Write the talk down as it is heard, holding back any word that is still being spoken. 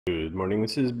Good morning,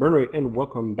 this is Burnrate and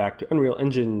welcome back to Unreal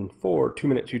Engine 4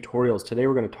 2-minute tutorials. Today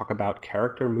we're going to talk about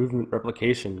character movement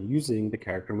replication using the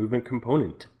character movement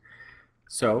component.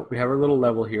 So we have our little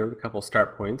level here with a couple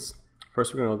start points.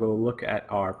 First we're going to go look at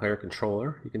our player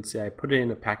controller. You can see I put in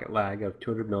a packet lag of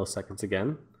 200 milliseconds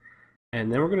again.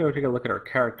 And then we're going to go take a look at our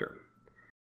character.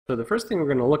 So the first thing we're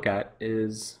going to look at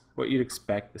is what you'd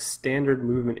expect, the standard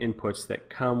movement inputs that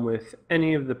come with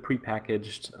any of the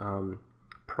prepackaged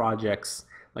projects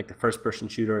like the first-person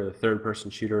shooter or the third-person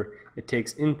shooter. It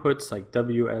takes inputs like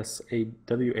WASD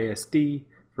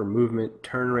for movement,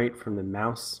 turn rate from the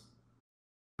mouse,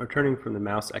 or turning from the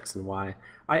mouse X and Y.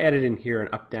 I added in here an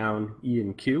up-down E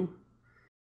and Q.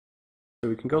 So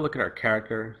we can go look at our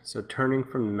character. So turning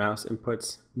from the mouse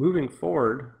inputs, moving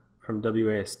forward from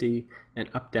WASD, and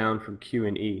up-down from Q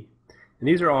and E. And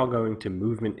these are all going to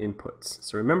movement inputs.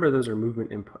 So remember, those are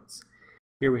movement inputs.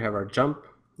 Here we have our jump,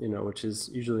 which is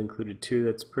usually included too.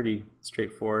 That's pretty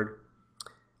straightforward.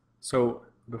 So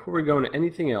before we go into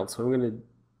anything else, what I'm going to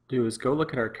do is go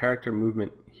look at our character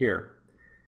movement here.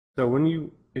 So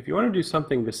if you want to do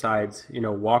something besides,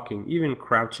 walking, even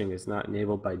crouching is not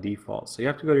enabled by default. So you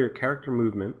have to go to your character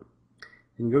movement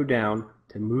and go down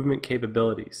to movement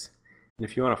capabilities. And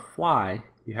if you want to fly,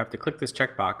 you have to click this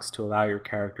checkbox to allow your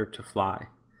character to fly.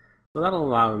 So that'll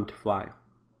allow him to fly.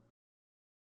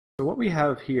 So what we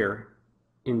have here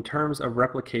in terms of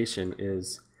replication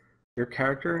is your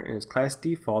character and its class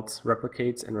defaults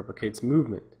replicates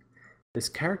movement. This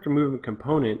character movement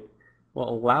component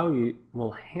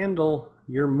will handle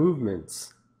your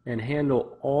movements and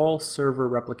handle all server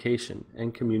replication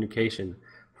and communication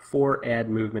for add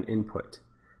movement input,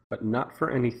 but not for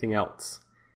anything else.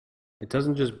 It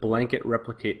doesn't just blanket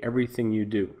replicate everything you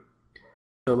do.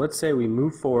 So let's say we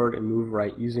move forward and move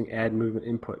right using add movement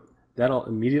input. That'll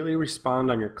immediately respond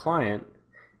on your client,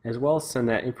 as well as send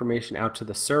that information out to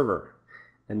the server.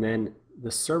 And then the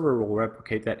server will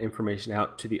replicate that information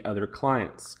out to the other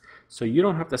clients. So you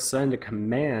don't have to send a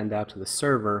command out to the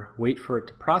server, wait for it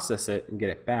to process it and get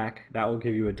it back. That will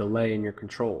give you a delay in your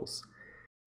controls.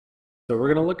 So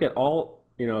we're going to look at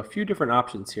a few different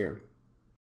options here.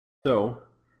 So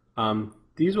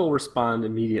these will respond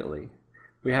immediately.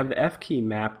 We have the F key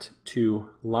mapped to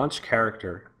launch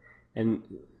character. And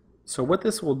so what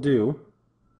this will do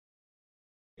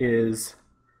is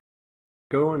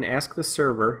go and ask the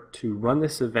server to run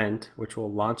this event, which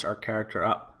will launch our character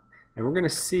up. And we're going to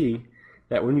see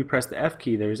that when you press the F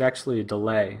key, there's actually a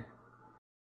delay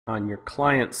on your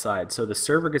client side. So the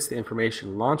server gets the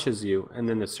information, launches you, and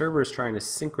then the server is trying to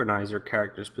synchronize your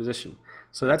character's position.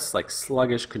 So that's like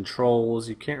sluggish controls.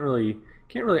 You can't really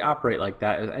operate like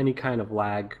that with any kind of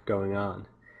lag going on.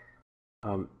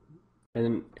 And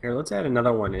then here, let's add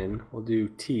another one in. We'll do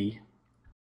T.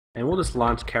 And we'll just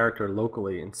launch character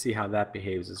locally and see how that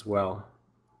behaves as well.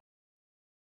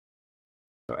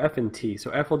 So F and T. So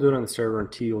F will do it on the server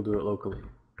and T will do it locally.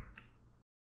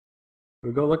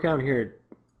 We go look down here.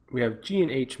 We have G and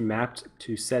H mapped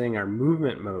to setting our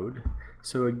movement mode.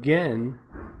 So again,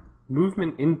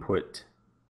 movement input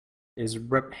is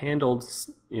handled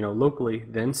locally,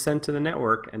 then sent to the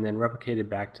network, and then replicated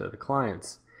back to the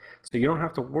clients. So you don't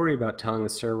have to worry about telling the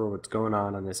server what's going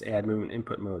on this add movement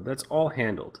input mode. That's all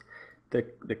handled.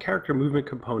 The character movement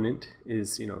component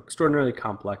is extraordinarily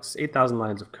complex, 8,000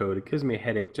 lines of code. It gives me a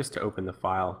headache just to open the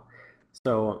file.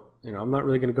 So I'm not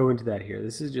really going to go into that here.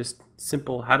 This is just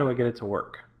simple. How do I get it to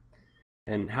work?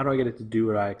 And how do I get it to do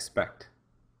what I expect?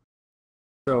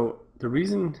 So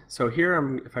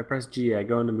here if I press G, I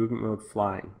go into movement mode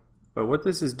flying. But what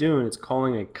this is doing, it's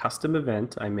calling a custom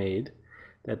event I made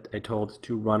that I told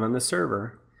to run on the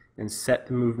server and set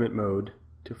the movement mode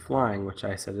to flying, which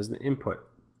I said is the input.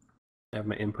 I have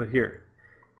my input here.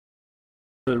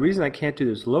 So the reason I can't do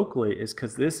this locally is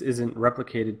because this isn't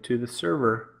replicated to the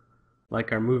server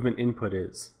like our movement input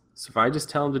is. So if I just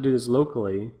tell him to do this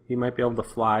locally, he might be able to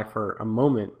fly for a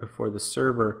moment before the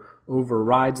server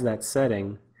overrides that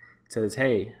setting. It says,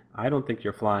 hey, I don't think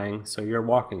you're flying, so you're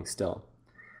walking still.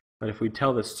 But if we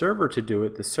tell the server to do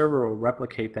it, the server will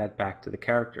replicate that back to the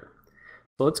character.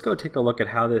 So let's go take a look at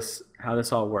how this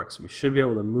all works. We should be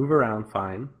able to move around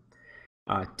fine.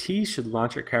 T should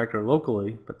launch your character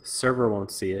locally, but the server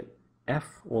won't see it.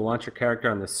 F will launch your character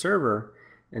on the server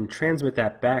and transmit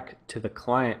that back to the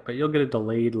client, but you'll get a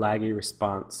delayed, laggy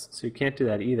response. So you can't do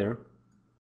that either.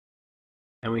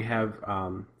 And we have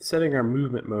setting our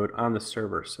movement mode on the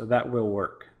server, so that will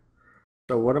work.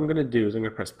 So what I'm going to do is I'm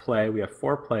going to press play. We have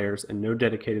 4 players and no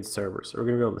dedicated server. So we're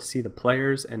going to be able to see the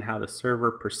players and how the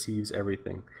server perceives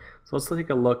everything. So let's take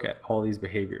a look at all these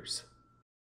behaviors.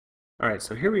 Alright,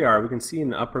 so here we are. We can see in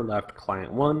the upper left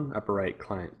client 1, upper right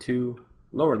client 2,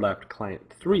 lower left,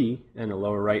 client 3, and the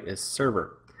lower right is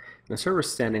server. And the server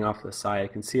is standing off to the side. I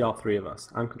can see all three of us.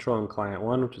 I'm controlling client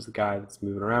 1, which is the guy that's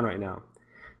moving around right now.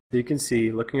 So you can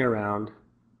see, looking around,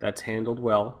 that's handled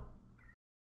well.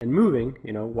 And moving,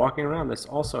 walking around, that's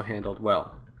also handled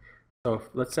well. So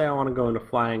let's say I want to go into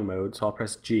flying mode, so I'll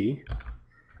press G.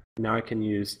 Now I can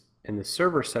use, in the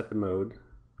server, set the mode.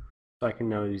 So I can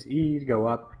now use E to go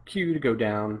up, Q to go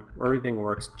down. Everything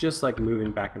works just like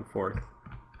moving back and forth.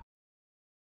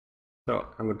 So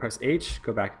I'm going to press H,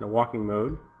 go back into walking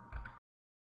mode.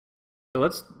 So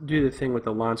let's do the thing with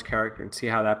the launch character and see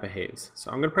how that behaves.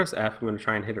 So I'm going to press F. I'm going to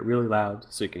try and hit it really loud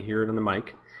so you can hear it on the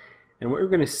mic. And what you're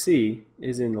going to see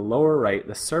is in the lower right,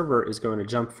 the server is going to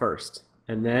jump first.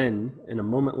 And then, in a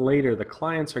moment later, the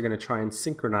clients are going to try and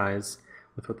synchronize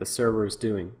with what the server is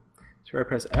doing. So if I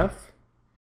press F,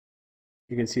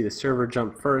 you can see the server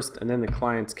jump first, and then the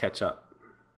clients catch up.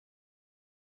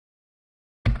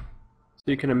 So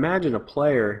you can imagine a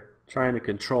player trying to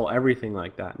control everything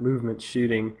like that, movement,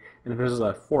 shooting, and if there's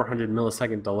a 400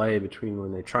 millisecond delay between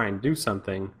when they try and do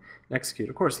something and execute.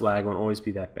 Of course, lag won't always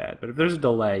be that bad, but if there's a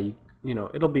delay,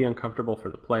 it'll be uncomfortable for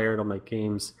the player. It'll make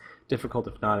games difficult,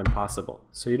 if not impossible.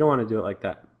 So you don't want to do it like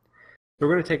that. So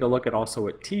we're going to take a look at also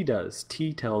what T does.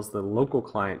 T tells the local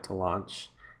client to launch.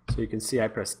 So you can see I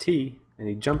press T, and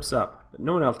he jumps up, but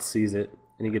no one else sees it,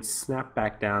 and he gets snapped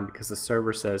back down because the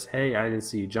server says, hey, I didn't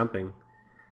see you jumping.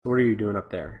 What are you doing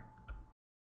up there?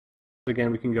 So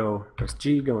again, we can go press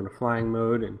G, go into flying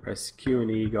mode, and press Q and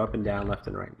E, go up and down, left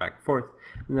and right, back and forth,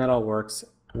 and that all works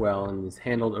well and is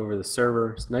handled over the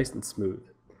server. It's nice and smooth.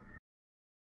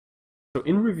 So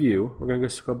in review, we're going to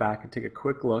just go back and take a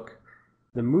quick look.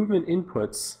 The movement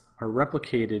inputs are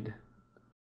replicated,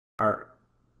 are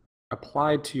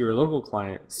applied to your local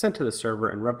client, sent to the server,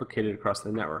 and replicated across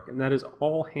the network. And that is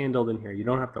all handled in here. You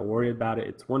don't have to worry about it.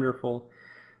 It's wonderful.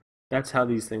 That's how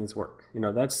these things work.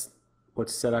 That's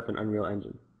what's set up in Unreal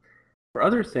Engine. For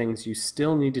other things, you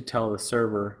still need to tell the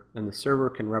server, and the server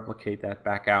can replicate that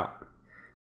back out.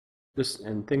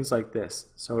 And things like this.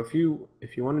 So if you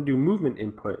want to do movement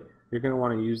input, you're going to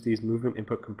want to use these movement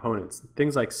input components.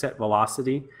 Things like set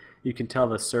velocity, you can tell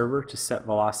the server to set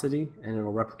velocity, and it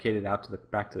will replicate it out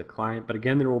back to the client. But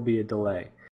again, there will be a delay.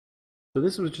 So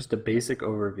this was just a basic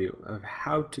overview of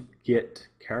how to get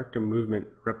character movement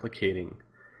replicating.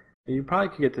 And you probably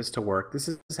could get this to work. This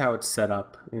is how it's set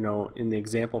up, in the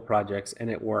example projects, and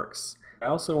it works. I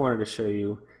also wanted to show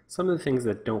you some of the things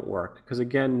that don't work, because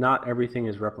again, not everything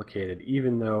is replicated,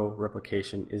 even though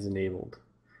replication is enabled.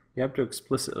 You have to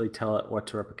explicitly tell it what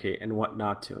to replicate and what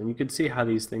not to, and you can see how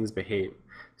these things behave.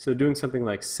 So doing something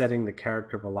like setting the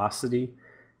character velocity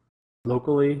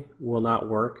locally will not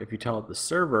work. If you tell it the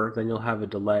server, then you'll have a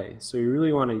delay. So you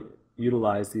really want to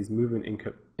utilize these movement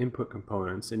input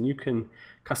components, and you can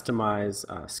customize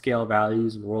scale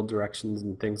values and world directions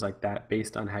and things like that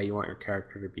based on how you want your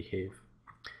character to behave.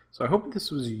 So I hope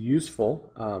this was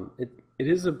useful. It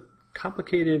is a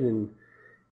complicated and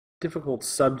difficult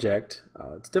subject.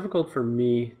 It's difficult for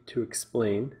me to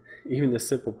explain, even the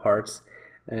simple parts,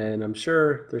 and I'm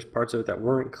sure there's parts of it that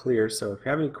weren't clear. So if you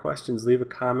have any questions, leave a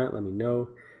comment, let me know.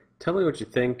 Tell me what you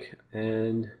think,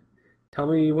 and tell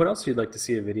me what else you'd like to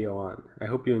see a video on. I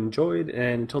hope you enjoyed,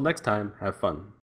 and until next time, have fun.